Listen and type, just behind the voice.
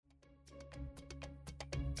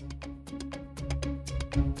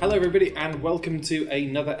Hello, everybody, and welcome to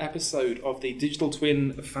another episode of the Digital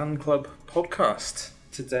Twin Fan Club podcast.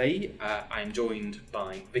 Today, I'm joined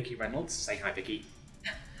by Vicky Reynolds. Say hi, Vicky.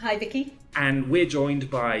 Hi, Vicky. And we're joined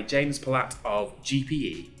by James Palat of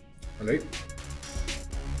GPE. Hello.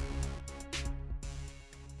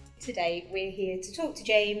 Today, we're here to talk to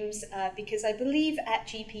James because I believe at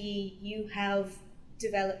GPE you have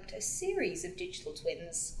developed a series of digital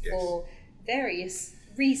twins for various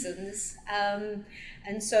reasons.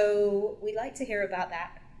 And so we'd like to hear about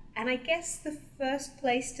that. And I guess the first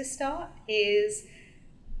place to start is,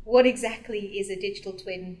 what exactly is a digital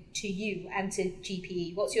twin to you and to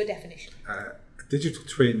GPE? What's your definition? A digital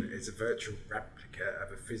twin is a virtual replica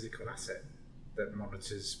of a physical asset that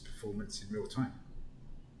monitors performance in real time.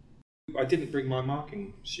 I didn't bring my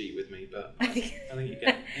marking sheet with me, but I think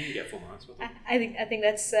you get full marks. I think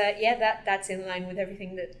that's that's in line with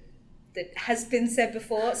everything that has been said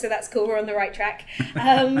before, so that's cool. We're on the right track.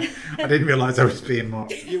 I didn't realise I was being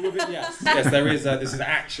marked. You will be, yes. There is. This is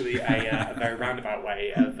actually a very roundabout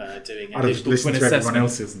way of doing a I'd digital have twin listened to assessment. everyone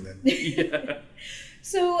else's and then. Yeah.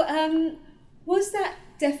 So, was that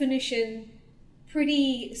definition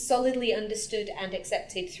pretty solidly understood and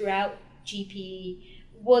accepted throughout GPE?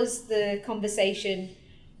 Was the conversation,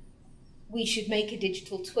 we should make a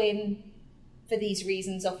digital twin for these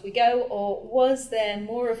reasons, off we go, or was there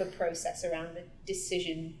more of a process around the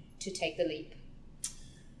decision to take the leap?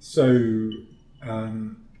 So,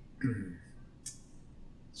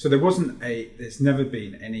 so there's never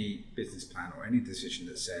been any business plan or any decision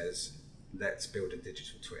that says, let's build a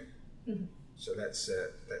digital twin. Mm-hmm. So let's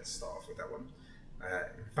start off with that one.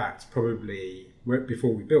 In fact, probably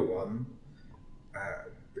before we built one,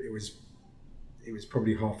 it was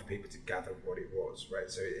probably hard for people to gather what it was, right?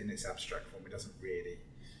 So in its abstract form, it doesn't really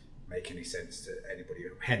make any sense to anybody.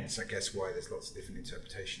 Hence, I guess, why there's lots of different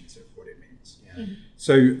interpretations of what it means. Yeah. Mm-hmm.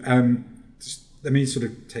 So just let me sort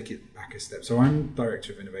of take it back a step. So I'm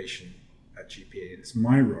Director of Innovation at GPE, and it's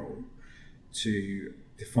my role to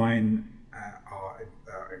define our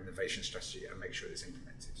innovation strategy and make sure it's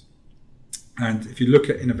implemented. And if you look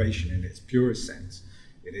at innovation in its purest sense,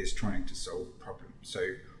 it is trying to solve problems. So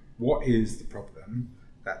what is the problem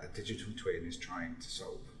that the digital twin is trying to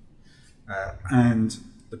solve? And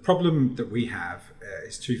the problem that we have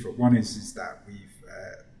is twofold. One is that we've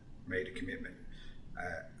made a commitment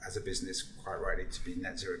as a business, quite rightly, to be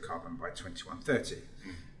net zero carbon by 2130.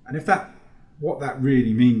 And what that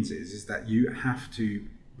really means is that you have to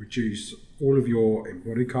reduce all of your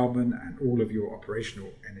embodied carbon and all of your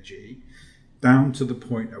operational energy down to the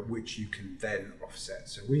point at which you can then offset.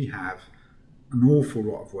 So we have an awful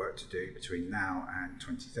lot of work to do between now and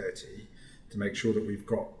 2030 to make sure that we've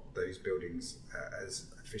got those buildings as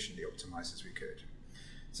efficiently optimized as we could.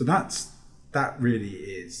 So that really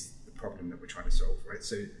is the problem that we're trying to solve, right?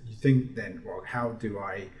 So you think then, well, how do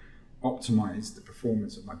I optimize the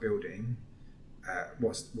performance of my building?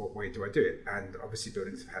 What way do I do it? And obviously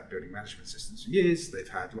buildings have had building management systems for years. They've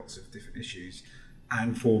had lots of different issues.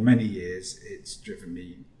 And for many years, it's driven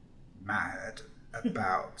me mad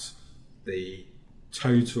about the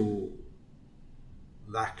total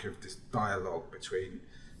lack of this dialogue between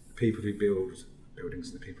the people who build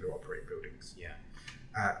buildings and the people who operate buildings. Yeah.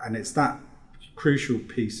 And it's that crucial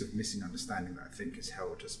piece of missing understanding that I think has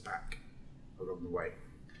held us back along the way.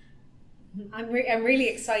 I'm really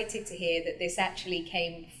excited to hear that this actually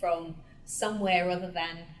came from somewhere other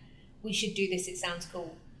than, we should do this, it sounds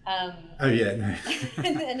cool. No.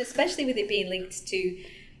 and especially with it being linked to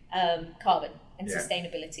carbon and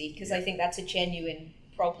sustainability, because I think that's a genuine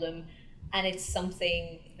problem, and it's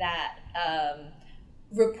something that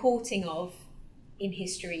reporting of in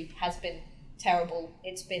history has been terrible.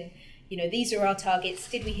 It's been, these are our targets.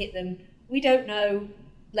 Did we hit them? We don't know.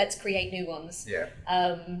 Let's create new ones. Yeah.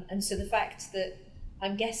 And so the fact that,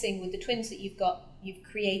 I'm guessing with the twins that you've got, you've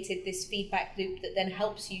created this feedback loop that then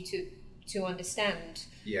helps you to understand.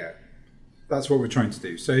 Yeah, that's what we're trying to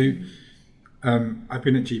do. So I've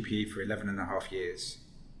been at GPE for 11 and a half years.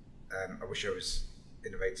 I wish I was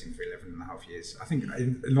innovating for 11 and a half years. I think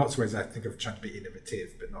in lots of ways I think I've tried to be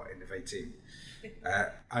innovative but not innovating.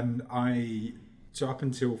 So up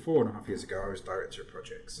until 4.5 years ago, I was director of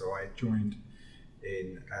projects. So I joined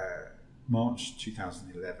in March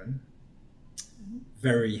 2011,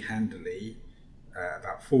 very handily,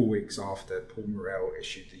 about 4 weeks after Paul Morrell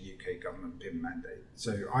issued the UK government BIM mandate.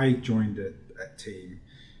 So I joined a team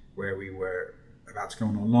where we were about to go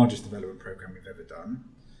on our largest development programme we've ever done.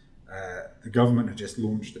 The government had just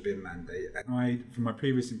launched the BIM mandate, and from my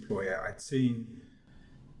previous employer, I'd seen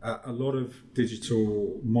a lot of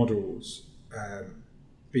digital models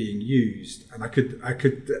being used, and I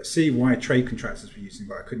could see why trade contractors were using it,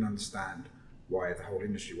 but I couldn't understand why the whole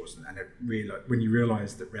industry wasn't. And when you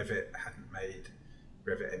realise that Revit hadn't made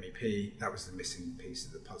Revit MEP, that was the missing piece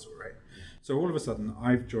of the puzzle, right? So all of a sudden,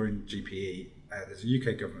 I've joined GPE. There's a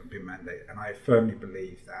UK government BIM mandate, and I firmly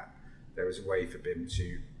believe that there is a way for BIM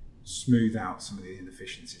to smooth out some of the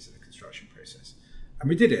inefficiencies of the construction process. And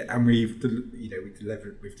we did it, and we've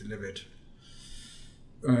delivered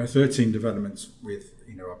 13 developments with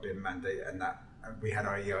our BIM mandate, and that we had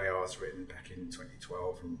our EIRs written back in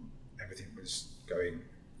 2012, and everything was going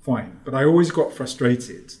fine. But I always got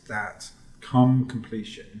frustrated that come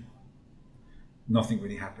completion, nothing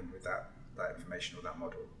really happened with that information or that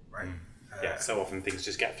model, right? So often things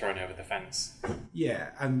just get thrown over the fence. Yeah,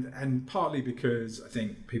 and partly because I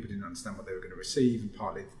think people didn't understand what they were going to receive, and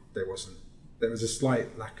partly there was a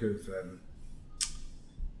slight lack of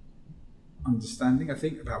understanding, I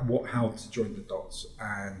think, about how to join the dots.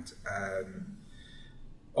 And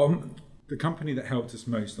on the company that helped us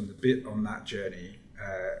most on that journey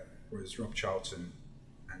was Rob Charlton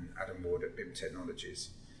and Adam Ward at BIM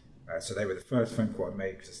Technologies. So they were the first phone call I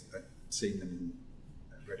made, because I'd seen them,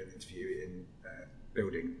 read an interview in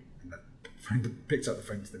building, and I picked up the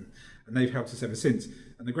phone to them, and they've helped us ever since.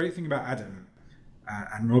 And the great thing about Adam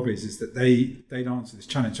and Rob is that they'd answer this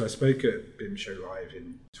challenge. So I spoke at BIM Show Live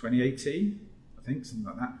in 2018, I think, something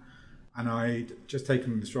like that, and I'd just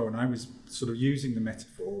taken on this role, and I was sort of using the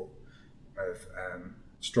metaphor of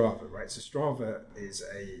Strava, right? So Strava is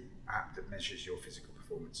a app that measures your physical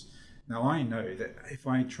performance. Now I know that if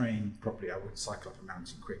I train properly, I would cycle up a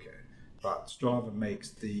mountain quicker, but Strava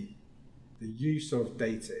makes the use of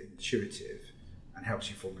data intuitive and helps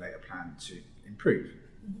you formulate a plan to improve.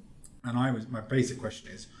 And my basic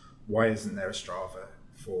question is, why isn't there a Strava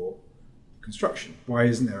for construction? Why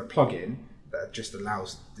isn't there a plugin that just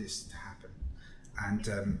allows this to happen? And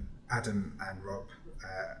Adam and Rob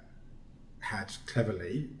had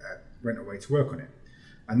cleverly went away to work on it.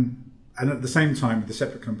 And at the same time, with a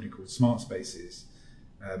separate company called Smart Spaces,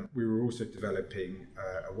 we were also developing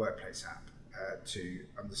a workplace app to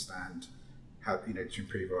understand how, to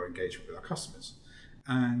improve our engagement with our customers.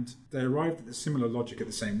 And they arrived at the similar logic at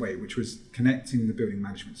the same way, which was connecting the building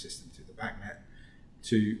management system to the BACnet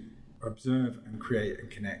to observe and create and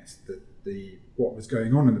connect what was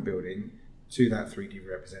going on in the building to that 3D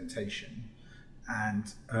representation.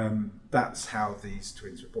 And that's how these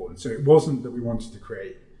twins were born. So it wasn't that we wanted to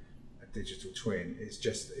create a digital twin,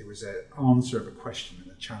 it was an answer of a question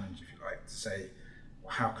and a challenge, if you like, to say,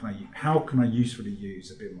 well, how can I usefully use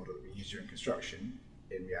a BIM model that we use during construction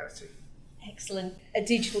in reality? Excellent. A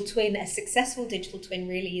digital twin, a successful digital twin,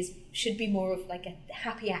 really should be more of like a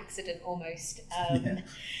happy accident almost.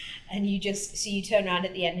 And you turn around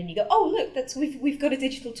at the end and you go, oh look, we've got a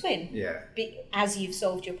digital twin. Yeah. As you've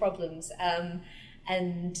solved your problems,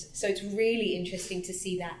 and so it's really interesting to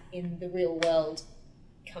see that in the real world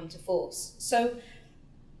come to force. So,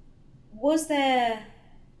 was there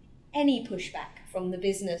any pushback from the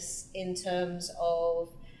business in terms of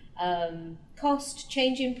cost,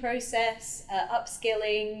 change in process,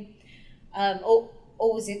 upskilling, or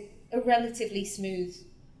was it a relatively smooth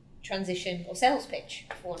transition or sales pitch,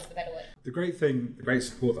 for want of a better word? The great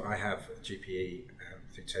support that I have at GPE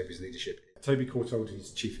through Toby's leadership. Toby Courtauld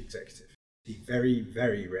is chief executive. He very,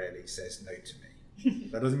 very rarely says no to me.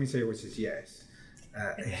 That doesn't mean he always says yes,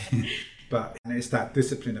 but it's that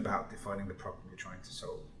discipline about defining the problem you're trying to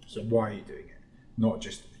solve. So why are you doing it? Not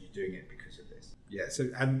just are you doing it because of this. Yeah. So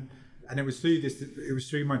and it was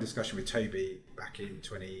through my discussion with Toby back in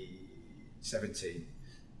 2017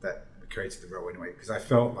 that we created the role anyway, because I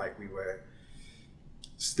felt like we were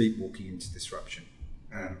sleepwalking into disruption.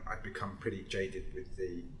 I'd become pretty jaded with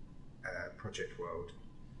the project world.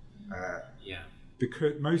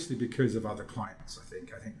 Mostly because of other clients. I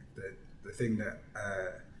think the thing that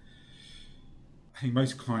I think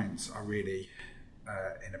most clients are really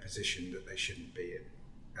in a position that they shouldn't be in.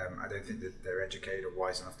 I don't think that they're educated or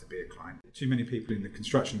wise enough to be a client. Too many people in the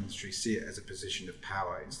construction industry see it as a position of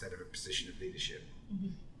power instead of a position of leadership.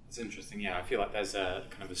 Mm-hmm. That's interesting. Yeah, I feel like there's a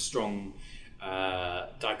kind of a strong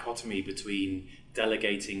dichotomy between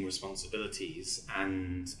delegating responsibilities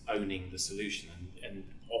and owning the solution, and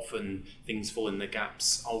often things fall in the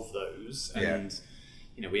gaps of those. And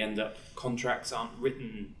we end up, contracts aren't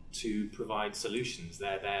written to provide solutions.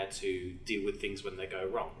 They're there to deal with things when they go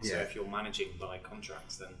wrong. So if you're managing by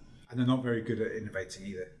contracts, then... And they're not very good at innovating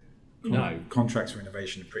either. No. Contracts for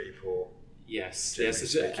innovation are pretty poor. Yes,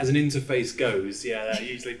 as an interface goes, they're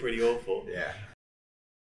usually pretty awful. Yeah.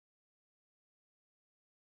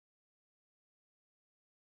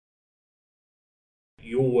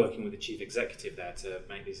 you're working with the chief executive there to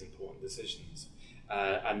make these important decisions.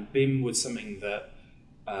 And BIM was something that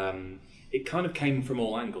it kind of came from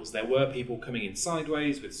all angles. There were people coming in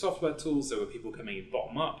sideways with software tools. There were people coming in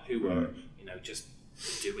bottom up who were, just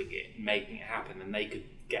doing it, making it happen, and they could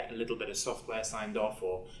get a little bit of software signed off,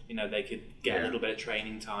 or they could get a little bit of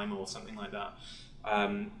training time or something like that.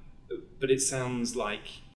 But it sounds like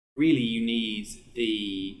really you need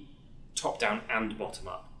the top-down and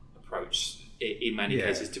bottom-up approach in many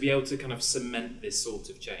cases to be able to kind of cement this sort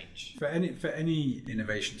of change. For any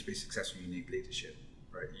innovation to be successful, you need leadership,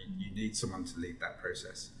 right? You need someone to lead that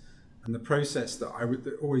process. And the process that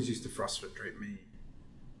that always used to frustrate me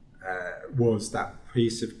was that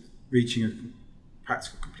piece of reaching a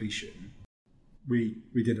practical completion. We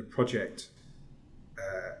did a project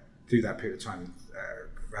through that period of time,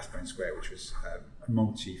 Rathbone Square, which was a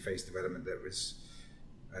multi-phase development that was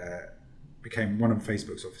became one of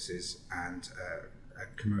Facebook's offices and a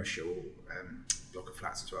commercial block of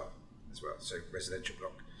flats as well, so residential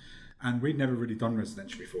block. And we'd never really done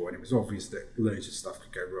residential before, and it was obvious that loads of stuff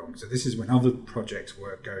could go wrong. So this is when other projects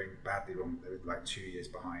were going badly wrong. They were like 2 years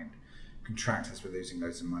behind. Contractors were losing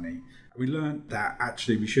loads of money. We learned that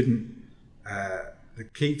actually we shouldn't, the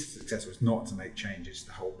key to success was not to make changes,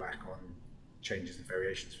 to hold back on changes and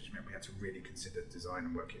variations, which meant we had to really consider design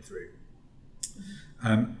and work it through.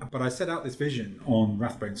 But I set out this vision on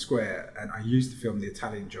Rathbone Square, and I used the film The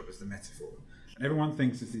Italian Job as the metaphor. And everyone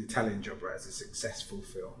thinks of The Italian Job as a successful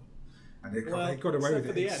film. And they got away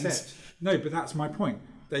with it. No, but that's my point.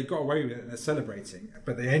 They got away with it and they're celebrating,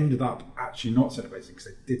 but they ended up actually not celebrating because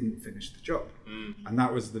they didn't finish the job. And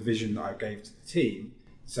that was the vision that I gave to the team.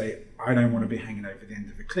 Say, I don't want to be hanging over the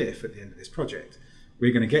end of a cliff at the end of this project.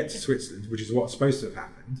 We're going to get to Switzerland, which is what's supposed to have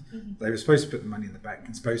happened. They were supposed to put the money in the bank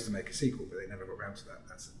and supposed to make a sequel, but they never got around to that.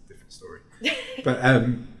 That's a different story. But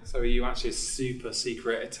so are you actually a super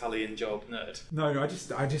secret Italian Job nerd? No, I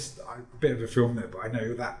just I'm a bit of a film nerd, but I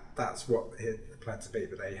know that's what it planned to be.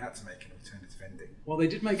 But they had to make an alternative ending. Well, they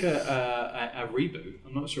did make a reboot.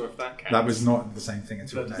 I'm not sure if that counts. That was not the same thing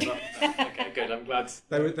at all. Okay, good. I'm glad.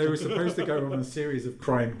 They were supposed to go on a series of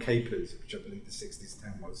crime capers, which I believe the 60s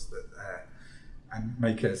 10 was, and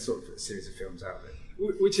make a sort of a series of films out of it.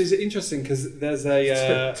 Which is interesting because there's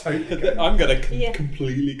a. I'm going to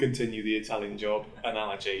completely continue the Italian Job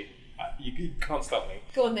analogy. You can't stop me.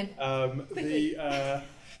 Go on then.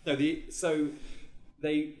 So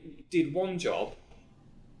they did one job,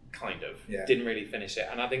 kind of, didn't really finish it.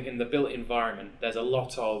 And I think in the built environment,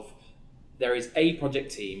 there is a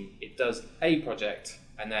project team, it does a project,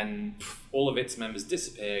 and then all of its members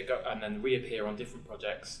disappear and then reappear on different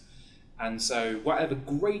projects. And so whatever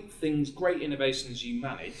great innovations you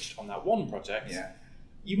managed on that one project,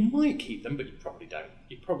 you might keep them, but you probably don't.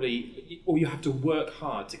 Or you have to work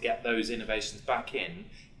hard to get those innovations back in,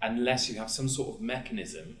 unless you have some sort of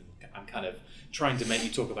mechanism. I'm kind of trying to make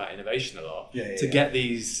you talk about innovation a lot, get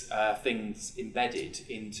these things embedded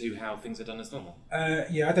into how things are done as normal.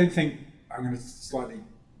 I don't think, I'm going to slightly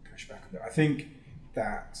push back on that. I think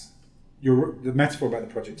that the metaphor about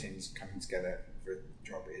the project teams coming together for a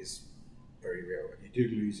job is very real, and you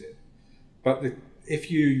do lose it. But if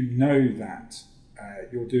you know that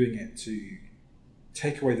you're doing it to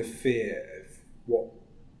take away the fear of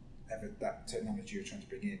whatever that technology you're trying to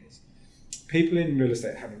bring in is, people in real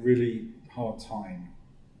estate have a really hard time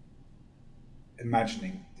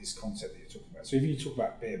imagining this concept that you're talking about. So if you talk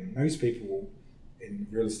about BIM, most people in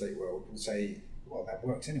the real estate world will say, well, that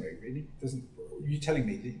works anyway, really? Are you telling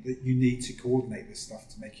me that you need to coordinate this stuff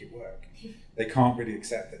to make it work? They can't really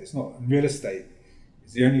accept that it's not. And real estate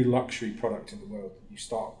is the only luxury product in the world that you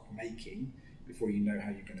start making before you know how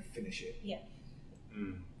you're going to finish it. Yeah.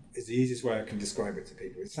 It's the easiest way I can describe it to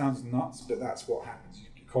people. It sounds nuts, but that's what happens.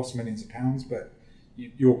 It costs millions of pounds, but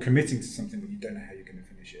you're committing to something, but you don't know how you're going to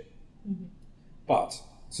finish it. But,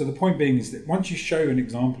 so the point being is that once you show an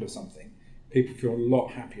example of something, people feel a lot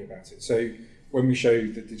happier about it. So when we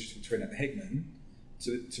showed the digital twin at the Hickman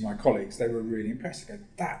to my colleagues, they were really impressed. They go,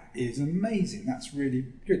 that is amazing. That's really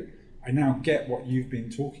good. I now get what you've been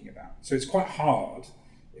talking about. So it's quite hard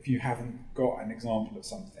if you haven't got an example of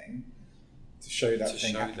something to show that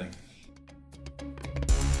thing happening.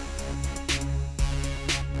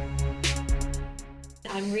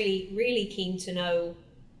 I'm really, really keen to know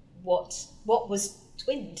what was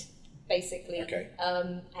twinned, basically,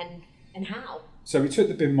 and how. So we took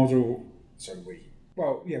the BIM model. So we.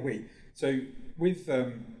 So with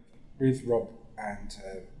Rob and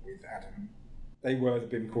with Adam, they were the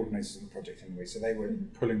BIM coordinators on the project anyway. So they were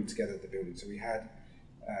pulling together the building. So we had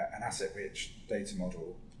an asset-rich data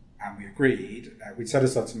model, and we agreed we'd set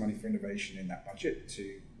aside some money for innovation in that budget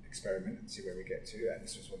to experiment and see where we get to. And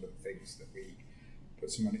this was one of the things that we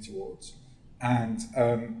put some money towards. And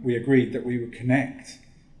we agreed that we would connect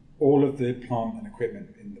all of the plant and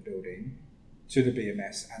equipment in the building to the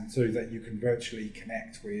BMS, and so that you can virtually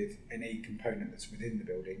connect with any component that's within the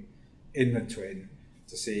building in the twin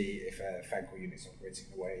to see if a fan coil unit's operating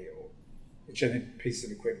in a way, or which any pieces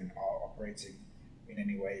of equipment are operating in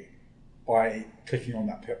any way, by clicking on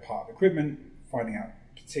that part of equipment, finding out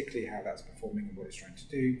particularly how that's performing and what it's trying to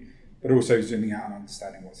do, but also zooming out and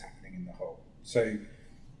understanding what's happening in the whole. So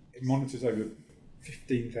it monitors over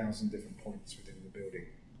 15,000 different points within the building.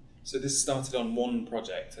 So this started on one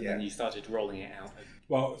project, and then you started rolling it out.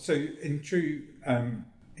 Well, so in true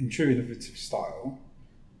innovative style,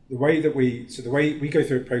 the way we go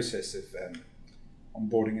through a process of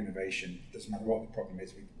onboarding innovation, doesn't matter what the problem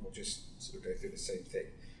is, we'll just sort of go through the same thing,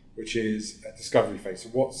 which is a discovery phase. So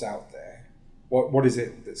what's out there? What is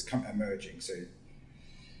it that's emerging? So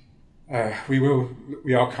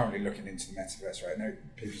we are currently looking into the metaverse, right? I know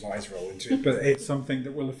people's eyes roll into it, but it's something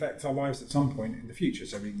that will affect our lives at some point in the future,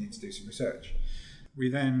 so we need to do some research. We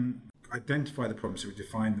then identify the problem, so we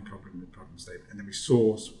define the problem statement, and then we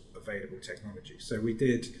source available technology. So we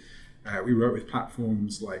work with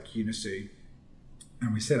platforms like Unisu,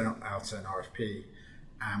 and we set out an RFP,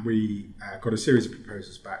 and we got a series of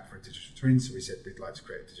proposals back for a digital twin. So we said we'd like to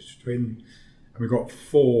create a digital twin, and we got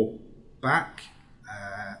 4 back.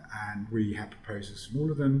 And we had proposals from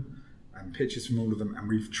all of them and pitches from all of them, and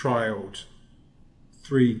we've trialled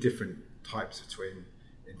 3 different types of twin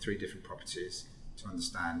in 3 different properties to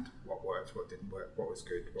understand what worked, what didn't work, what was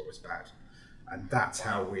good, what was bad. And that's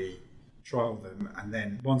how we trial them, and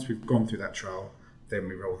then once we've gone through that trial, then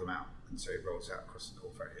we roll them out, and so it rolls out across the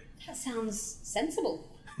portfolio. That sounds sensible.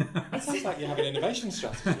 It sounds like you have an innovation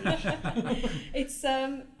strategy. It's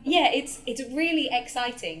really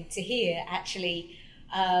exciting to hear actually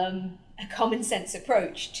a common sense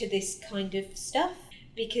approach to this kind of stuff,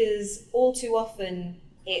 because all too often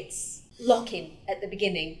it's lock-in at the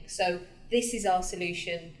beginning. So this is our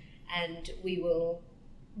solution, and we'll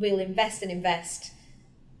invest,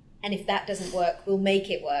 and if that doesn't work, we'll make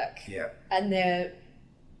it work. Yeah. And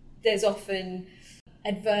there's often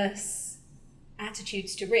adverse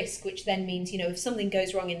attitudes to risk, which then means, if something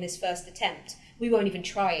goes wrong in this first attempt, we won't even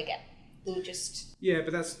try again. We'll just... Yeah,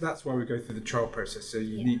 but that's why we go through the trial process. So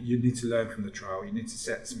you need to learn from the trial. You need to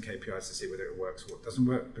set some KPIs to see whether it works or what doesn't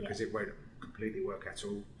work, because it won't completely work at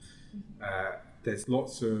all. There's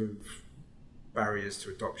lots of barriers to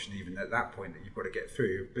adoption even at that point that you've got to get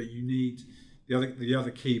through. But you need... The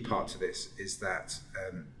other key part to this is that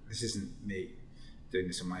this isn't me doing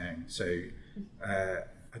this on my own. So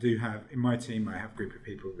I do have, in my team, I have a group of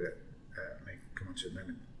people that may come on to a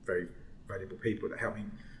moment, very valuable people that help me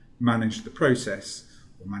manage the process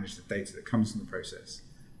or manage the data that comes from the process.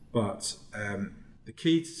 But the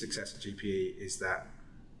key to success at GPE is that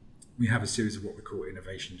we have a series of what we call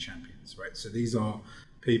innovation champions, right? So these are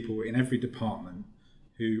people in every department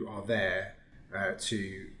who are there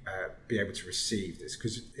to be able to receive this,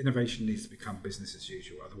 because innovation needs to become business as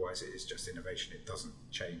usual. Otherwise, it is just innovation. It doesn't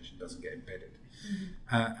change and doesn't get embedded.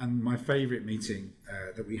 And my favourite meeting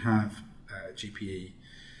that we have at GPE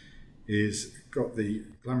is got the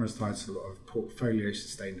glamorous title of Portfolio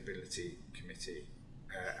Sustainability Committee.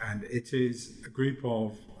 And it is a group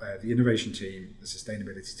of the innovation team, the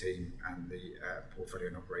sustainability team, and the portfolio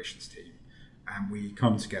and operations team. And we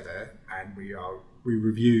come together and we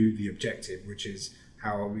review the objective, which is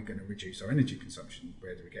how are we going to reduce our energy consumption?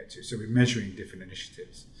 Where do we get to? So we're measuring different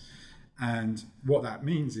initiatives. And what that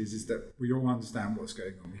means is that we all understand what's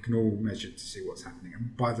going on. We can all measure to see what's happening.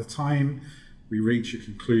 And by the time we reach a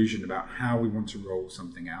conclusion about how we want to roll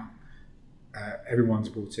something out, everyone's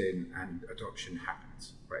brought in and adoption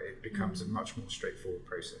happens, right? It becomes a much more straightforward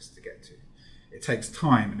process to get to. It takes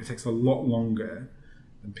time, and it takes a lot longer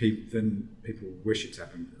than people wish it to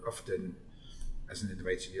happen. Often, as an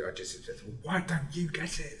innovator, I just said, well, why don't you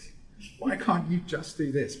get it? Why can't you just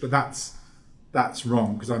do this? But that's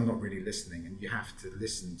wrong, because I'm not really listening, and you have to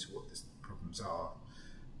listen to what the problems are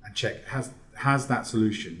and check, has that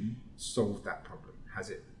solution solved that problem? Has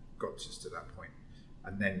it got us to that point?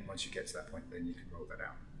 And then once you get to that point, then you can roll that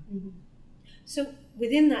out. Mm-hmm. So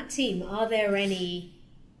within that team, are there any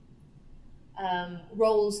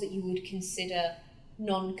roles that you would consider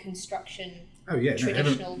non-construction? Oh yeah,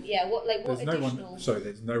 traditional. What there's additional?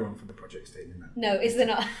 There's no one from the projects team in that. No, is there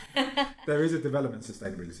not? There is a development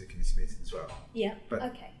sustainability committee meeting as well. Yeah. But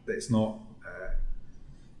okay. It's not.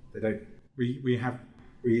 They don't. We have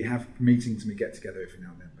meetings and we get together every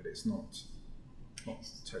now and then, but it's not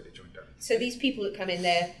totally joined up. So these people that come in,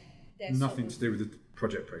 they're nothing to do with the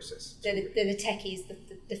project process. They're the techies,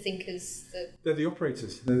 the thinkers. They're the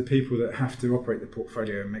operators. They're the people that have to operate the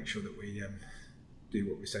portfolio and make sure that we do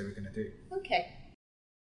what we say we're going to do. Okay.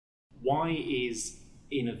 Why is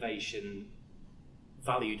innovation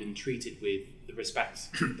valued and treated with the respect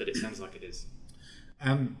that it sounds like it is?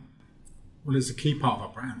 Well, it's a key part of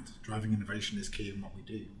our brand. Driving innovation is key in what we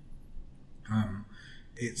do.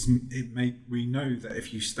 We know that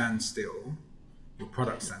if you stand still, your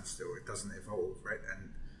product stands still. It doesn't evolve, right?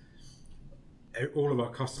 And all of our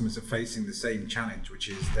customers are facing the same challenge, which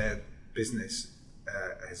is their business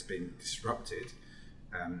has been disrupted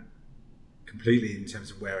completely in terms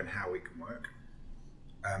of where and how we can work.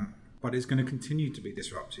 But it's going to continue to be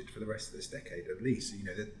disrupted for the rest of this decade, at least. You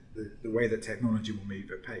know, the way that technology will move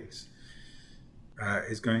at pace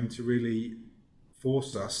is going to really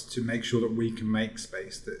force us to make sure that we can make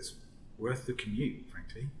space that's worth the commute,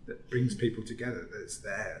 frankly, that brings people together, that's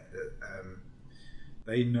there, that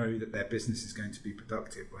they know that their business is going to be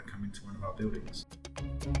productive by coming to one of our buildings.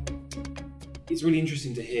 It's really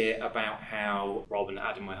interesting to hear about how Rob and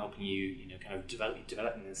Adam were helping you, kind of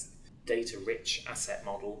developing this data-rich asset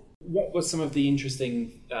model. What were some of the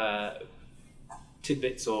interesting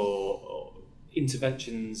tidbits or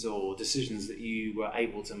interventions or decisions that you were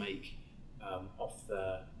able to make off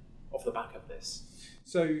the back of this?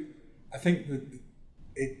 So I think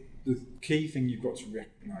the key thing you've got to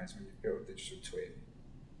recognise when you've built a digital twin,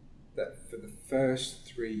 that for the first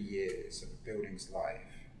 3 years of a building's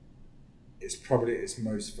life, it's probably its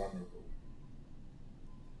most vulnerable.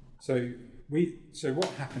 So what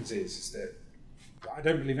happens is that I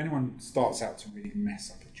don't believe anyone starts out to really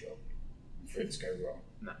mess up a job for it to go wrong.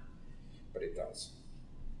 No. But it does.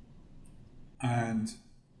 And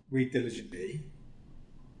we diligently,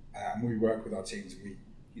 we work with our teams, and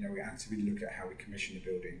we actively look at how we commission a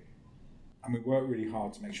building, and we work really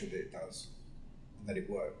hard to make sure that it does and that it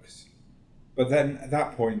works. But then at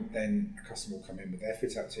that point, then a customer will come in with their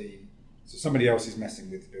fit-out team, so somebody else is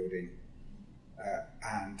messing with the building,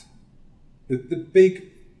 and the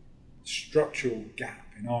big structural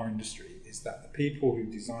gap in our industry is that the people who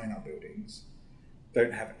design our buildings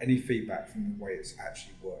don't have any feedback from the way it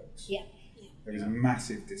actually works. Yeah. There is a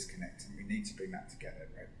massive disconnect, and we need to bring that together,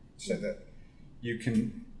 right? So that you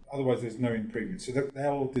can, otherwise there's no improvement. So that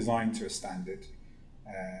they'll design to a standard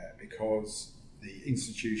because the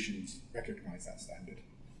institutions recognise that standard.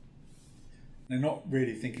 They're not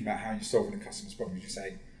really thinking about how you're solving the customer's problem. You're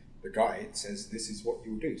saying, the guide says this is what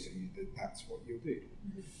you'll do, so that's what you'll do.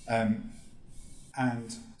 Mm-hmm.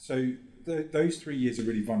 And so those 3 years are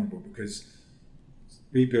really vulnerable, because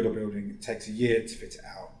we build a building, it takes a year to fit it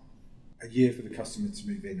out, a year for the customer to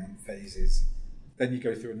move in on phases. Then you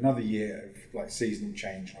go through another year of like seasonal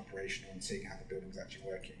change and operational and seeing how the building's actually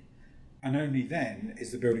working. And only then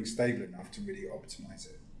is the building stable enough to really optimise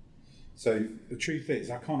it. So the truth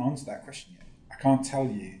is, I can't answer that question yet. I can't tell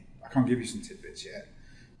you, I can't give you some tidbits yet,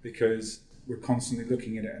 because we're constantly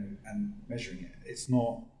looking at it and measuring it. It's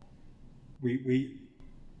not,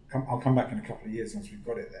 I'll come back in a couple of years once we've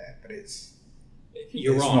got it there, but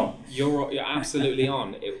You're on. You're absolutely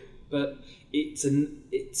on. But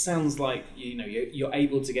it sounds like you're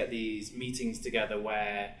able to get these meetings together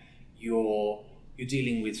where you're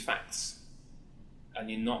dealing with facts, and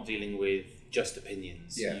you're not dealing with just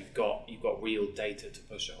opinions. Yeah. You've got real data to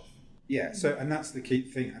push off. Yeah. So, and that's the key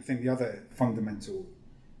thing. I think the other fundamental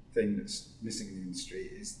thing that's missing in the industry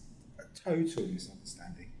is a total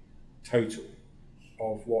misunderstanding,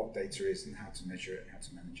 of what data is and how to measure it, and how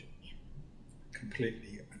to manage it,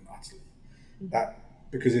 completely and utterly. That.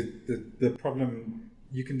 Because the problem,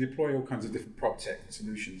 you can deploy all kinds of different prop tech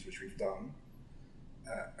solutions, which we've done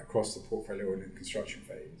across the portfolio and in the construction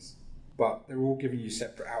phase, but they're all giving you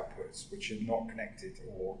separate outputs which are not connected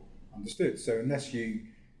or understood. So unless you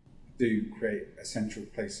do create a central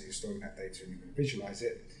place that you're storing that data and you're going to visualize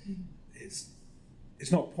it, mm-hmm.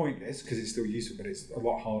 it's not pointless because it's still useful, but it's a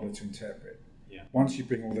lot harder to interpret. Yeah. Once you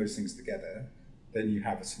bring all those things together, then you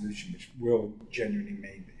have a solution which will genuinely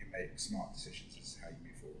mean that you make smart decisions as to how you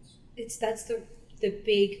move forward. That's the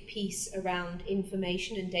big piece around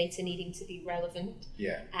information and data needing to be relevant,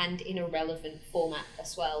 and in a relevant format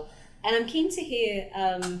as well. And I'm keen to hear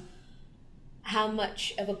how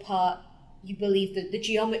much of a part you believe that the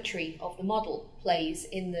geometry of the model plays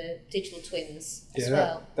in the digital twins as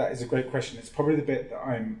well. That is a great question. It's probably the bit that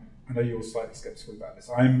I know you're slightly sceptical about this.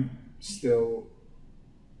 I'm still,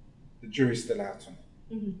 the jury's still out on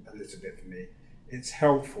it, mm-hmm. a little bit for me. It's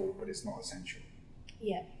helpful, but it's not essential.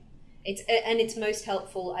 Yeah. It's most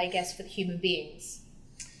helpful, I guess, for the human beings.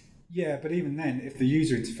 Yeah, but even then, if the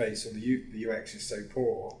user interface or the UX is so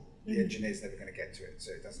poor, the engineer's never going to get to it,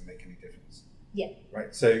 so it doesn't make any difference. Yeah.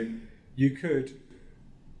 Right. So you could,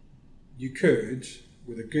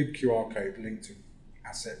 with a good QR code linked to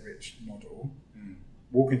asset-rich model,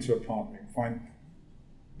 walk into a plant room,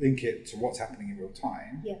 link it to what's happening in real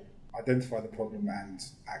time, identify the problem and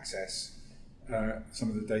access some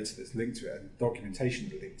of the data that's linked to it and documentation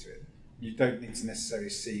that's linked to it. You don't need to necessarily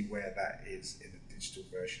see where that is in the digital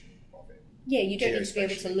version of it. Yeah, you don't need to be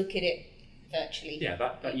able to look at it virtually. Yeah,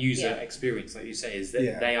 that user experience, like you say, is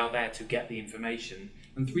that they are there to get the information.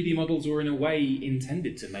 And 3D models are in a way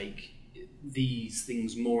intended to make these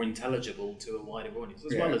things more intelligible to a wider audience,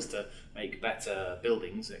 as well as to make better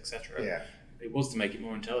buildings, etc. Yeah. It was to make it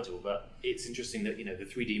more intelligible, but it's interesting that the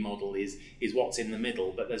 3D model is what's in the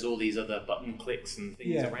middle, but there's all these other button clicks and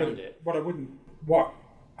things around it. What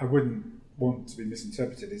I wouldn't want to be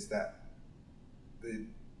misinterpreted is that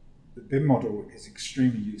the BIM model is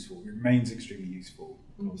extremely useful, remains extremely useful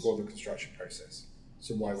for the construction process.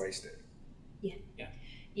 So why waste it?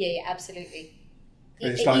 Yeah, absolutely.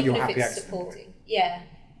 But it's like your happy it's accident supporting. point. Yeah.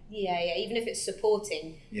 Even if it's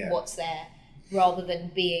supporting what's there, rather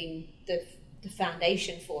than being the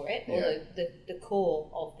foundation for it or the core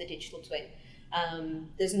of the digital twin,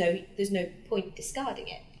 there's no point discarding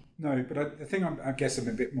it. No, but the thing I guess I'm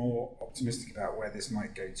a bit more optimistic about where this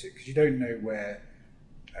might go to, because you don't know where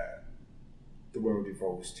the world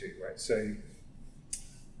evolves to, right? So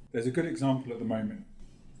there's a good example at the moment.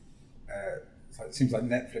 It seems like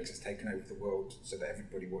Netflix has taken over the world so that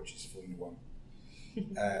everybody watches Formula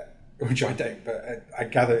 1, which I don't, but I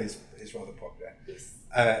gather is rather popular. Yes.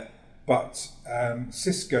 But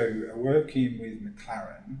Cisco are working with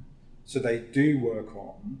McLaren, so they do work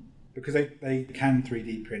on, because they can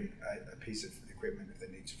 3D print a piece of equipment if they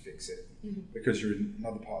need to fix it, because you're in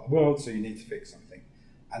another part of the world, so you need to fix something.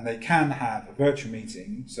 And they can have a virtual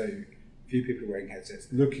meeting, so a few people are wearing headsets,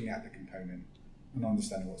 looking at the component and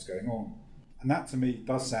understanding what's going on. And that to me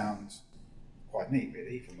does sound quite neat,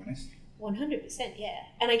 really, if I'm honest. 100%, yeah.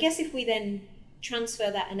 And I guess if we then transfer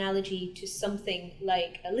that analogy to something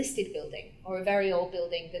like a listed building or a very old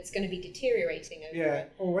building that's going to be deteriorating over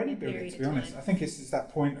or any building, to be honest. I think it's that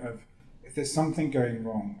point of, if there's something going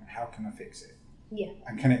wrong, how can I fix it? Yeah.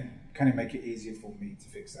 And can it make it easier for me to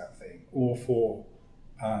fix that thing, or for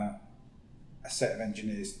a set of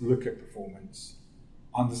engineers to look at performance,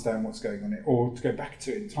 understand what's going on it, or to go back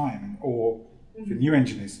to it in time, or for new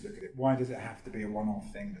engineers to look at it. Why does it have to be a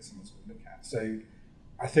one-off thing that someone's going to look at? So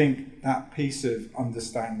I think that piece of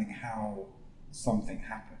understanding how something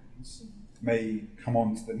happens may come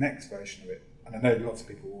on to the next version of it. And I know lots of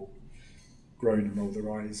people will groan and roll their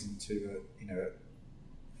eyes into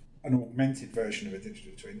an augmented version of a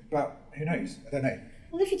digital twin, but who knows? I don't know.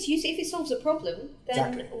 Well, if it solves a problem,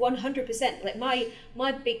 then 100%. Like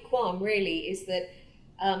my big qualm really is that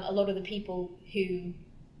a lot of the people who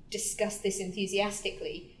discuss this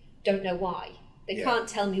enthusiastically don't know why. They can't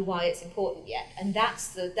tell me why it's important yet, and that's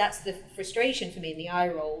the frustration for me in the eye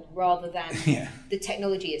roll, rather than the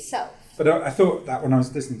technology itself. But I thought that when I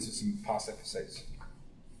was listening to some past episodes,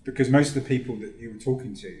 because most of the people that you were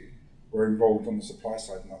talking to were involved on the supply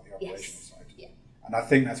side, not the operational side. Yeah. And I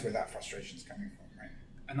think that's where that frustration is coming from, right?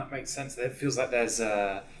 And that makes sense. It feels like there's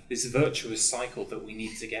this virtuous cycle that we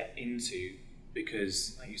need to get into,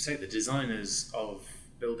 because, like you say, the designers of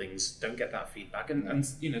buildings don't get that feedback, and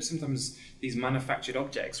sometimes these manufactured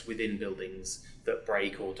objects within buildings that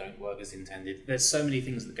break or don't work as intended. There's so many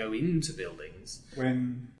things that go into buildings.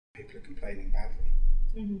 When people are complaining badly,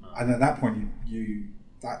 and at that point you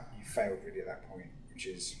failed really at that point, which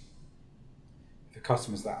is, if the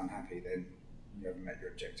customer's that unhappy, then you haven't met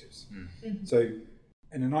your objectives. So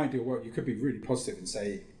in an ideal world, you could be really positive and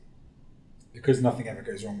say, because nothing ever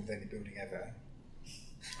goes wrong with any building ever.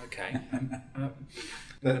 Okay.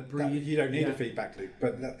 You don't need a feedback loop,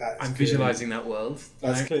 but that's I'm visualising that world.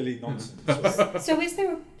 That's clearly nonsense. So is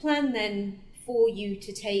there a plan then for you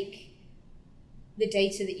to take the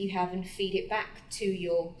data that you have and feed it back to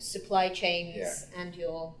your supply chains and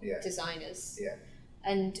your designers? Yeah.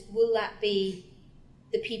 And will that be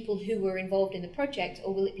the people who were involved in the project,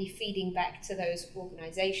 or will it be feeding back to those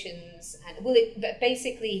organisations? And will it, but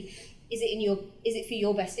basically, is it for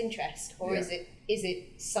your best interest, or is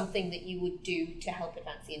it something that you would do to help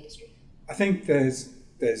advance the industry? I think there's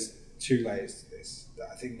two layers to this.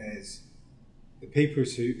 I think there's the people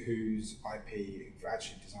whose IP who've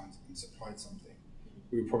actually designed and supplied something.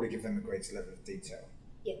 We would probably give them a greater level of detail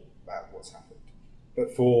about what's happened.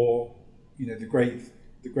 But for the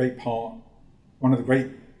great part, one of the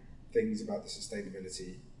great things about the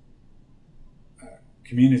sustainability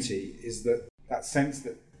community is that sense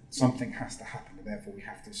that something has to happen, and therefore we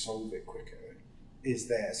have to solve it quicker, is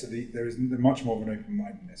there. So there is much more of an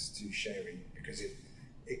open-mindedness to sharing, because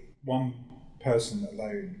one person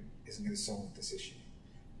alone isn't going to solve this issue.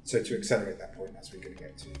 So to accelerate that point, that's what we're going to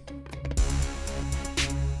get to.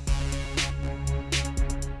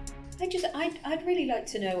 I'd really like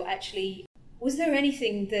to know, actually, was there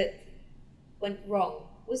anything that went wrong?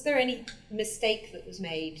 Was there any mistake that was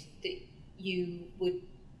made that you would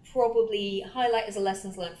probably highlight as a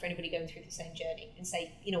lessons learned for anybody going through the same journey and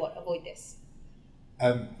say, you know what, avoid this?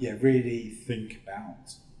 Really think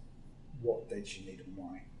about what data you need and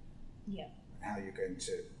why. Yeah. And how you're going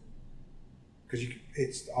to, because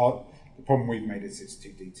the problem we've made is it's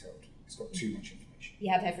too detailed. It's got too much information.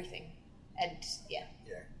 You have everything, and yeah.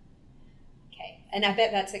 Yeah. Okay, and I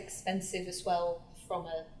bet that's expensive as well from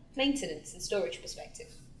a maintenance and storage perspective.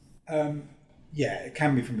 It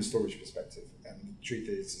can be from a storage perspective, and the truth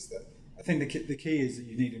is that I think the key is that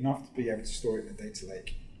you need enough to be able to store it in the data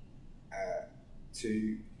lake,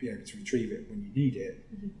 to be able to retrieve it when you need it,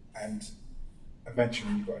 and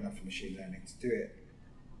eventually you've got enough machine learning to do it.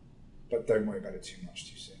 But don't worry about it too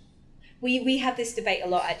much too soon. We have this debate a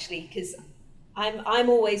lot, actually, because I'm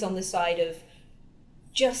always on the side of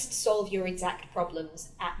just solve your exact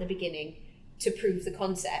problems at the beginning to prove the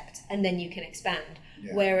concept, and then you can expand.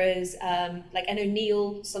 Yeah. Whereas, like I know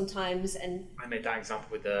Neil sometimes, and I made that example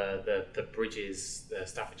with the bridges, the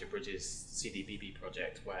Staffordshire Bridges CDBB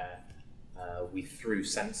project, where we threw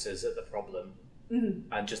sensors at the problem,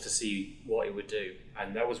 and just to see what it would do,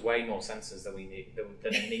 and there was way more sensors than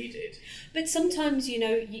it needed. But sometimes,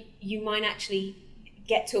 you might actually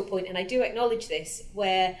get to a point, and I do acknowledge this,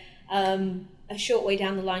 where a short way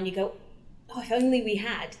down the line you go, oh, if only we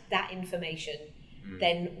had that information,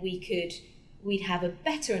 then we'd have a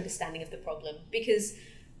better understanding of the problem, because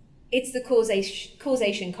it's the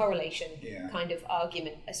causation correlation kind of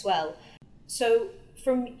argument as well. So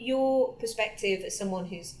from your perspective as someone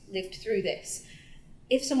who's lived through this,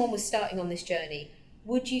 if someone was starting on this journey,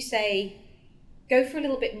 would you say go for a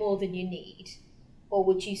little bit more than you need, or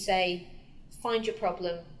would you say find your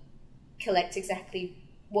problem, collect exactly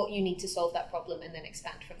what you need to solve that problem, and then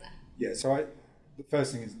expand from there? Yeah, so the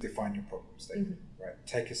first thing is define your problem statement, right?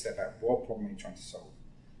 Take a step out. What problem are you trying to solve?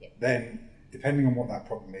 Yeah. Then, depending on what that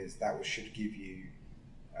problem is, that should give you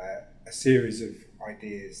a series of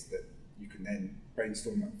ideas that you can then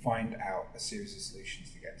brainstorm and find out a series of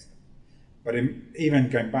solutions to get to them. But even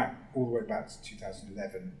going back, all the way back to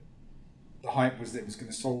 2011, the hype was that it was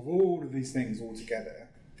going to solve all of these things all together.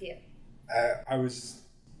 Yeah. I was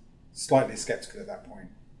slightly skeptical at that point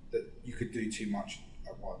that you could do too much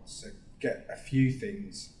at once. So get a few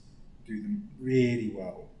things, do them really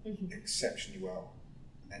well, exceptionally well,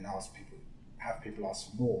 and then have people ask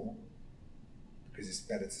for more, because it's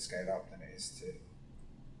better to scale up than it is to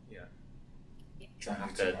try and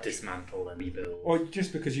have to dismantle and rebuild. Or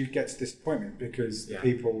just because you get to disappointment, because the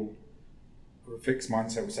people with a fixed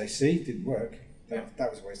mindset will say, see, it didn't work.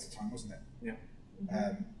 That was a waste of time, wasn't it? Yeah.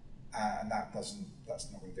 And that's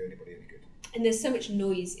not going to do anybody any good. And there's so much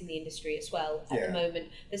noise in the industry as well at the moment.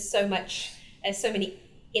 There's so many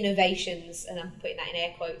innovations, and I'm putting that in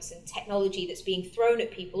air quotes, and technology that's being thrown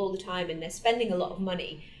at people all the time, and they're spending a lot of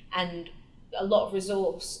money, and a lot of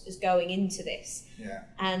resource is going into this. Yeah.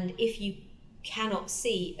 And if you cannot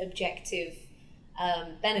see objective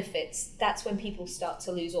benefits, that's when people start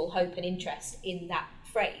to lose all hope and interest in that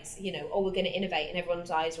phrase. We're going to innovate, and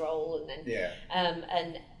everyone's eyes roll, and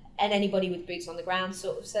then and anybody with boots on the ground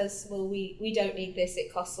sort of says, well, we don't need this,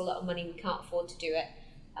 it costs a lot of money, we can't afford to do it,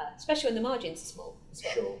 especially when the margins are small as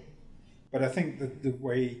well. Sure. But I think that the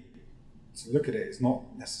way to look at it is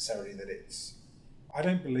not necessarily that I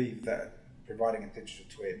don't believe that providing a digital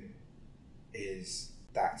twin is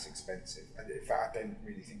that expensive. In fact, I don't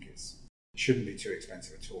really think it shouldn't be too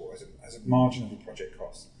expensive at all as a margin of the project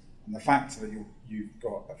cost. And the fact that you've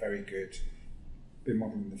got a very good BIM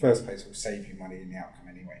model in the first place will save you money in the outcome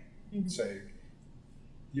anyway. So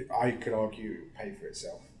I could argue it would pay for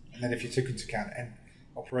itself. And then if you took into account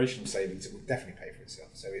operational savings, it would definitely pay for itself.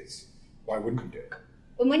 So why wouldn't you do it?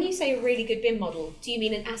 And when you say a really good BIM model, do you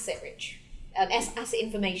mean an asset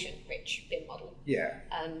information rich BIM model? Yeah.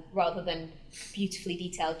 Rather than beautifully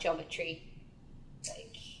detailed geometry.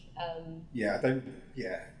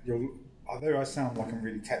 Although I sound like I'm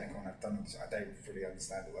really technical and I've done this, I don't fully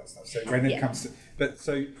understand all that stuff. So when it comes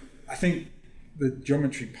to, I think the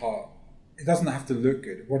geometry part, it doesn't have to look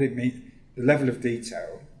good. What it means, the level of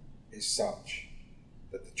detail is such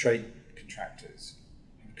that the trade contractors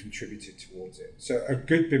have contributed towards it. So a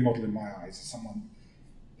good BIM model in my eyes is someone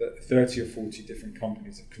that 30 or 40 different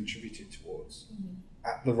companies have contributed towards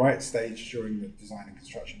at the right stage during the design and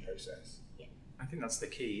construction process. I think that's the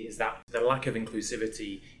key, is that the lack of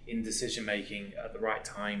inclusivity in decision making at the right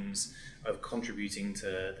times of contributing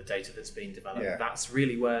to the data that's being developed. Yeah. That's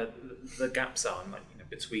really where the gaps are, like,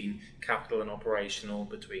 between capital and operational,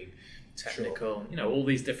 between technical, all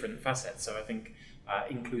these different facets. So I think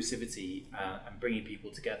inclusivity and bringing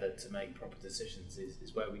people together to make proper decisions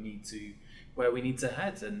is where we need to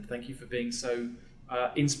head. And thank you for being so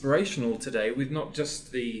inspirational today with not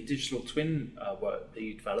just the digital twin work that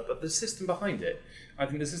you developed, but the system behind it. I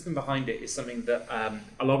think the system behind it is something that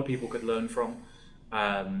a lot of people could learn from,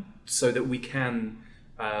 so that we can,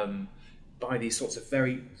 by these sorts of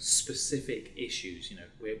very specific issues,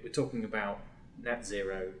 we're talking about net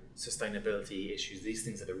zero, sustainability issues, these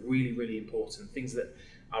things that are really, really important, things that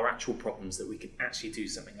are actual problems that we can actually do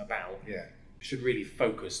something about. Yeah. Should really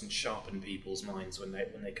focus and sharpen people's minds when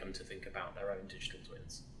they come to think about their own digital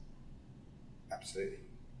twins. Absolutely.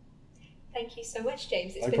 Thank you so much,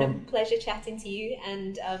 James. It's No been problem. a pleasure chatting to you,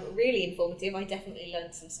 and really informative. I definitely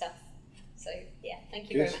learned some stuff. So yeah, thank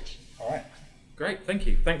you Good. very much. All right. Great, thank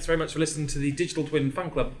you. Thanks very much for listening to the Digital Twin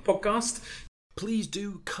Fan Club podcast. Please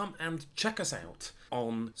do come and check us out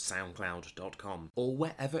on soundcloud.com or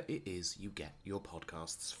wherever it is you get your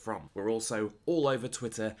podcasts from. We're also all over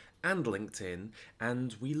Twitter and LinkedIn,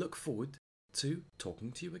 and we look forward to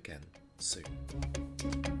talking to you again soon.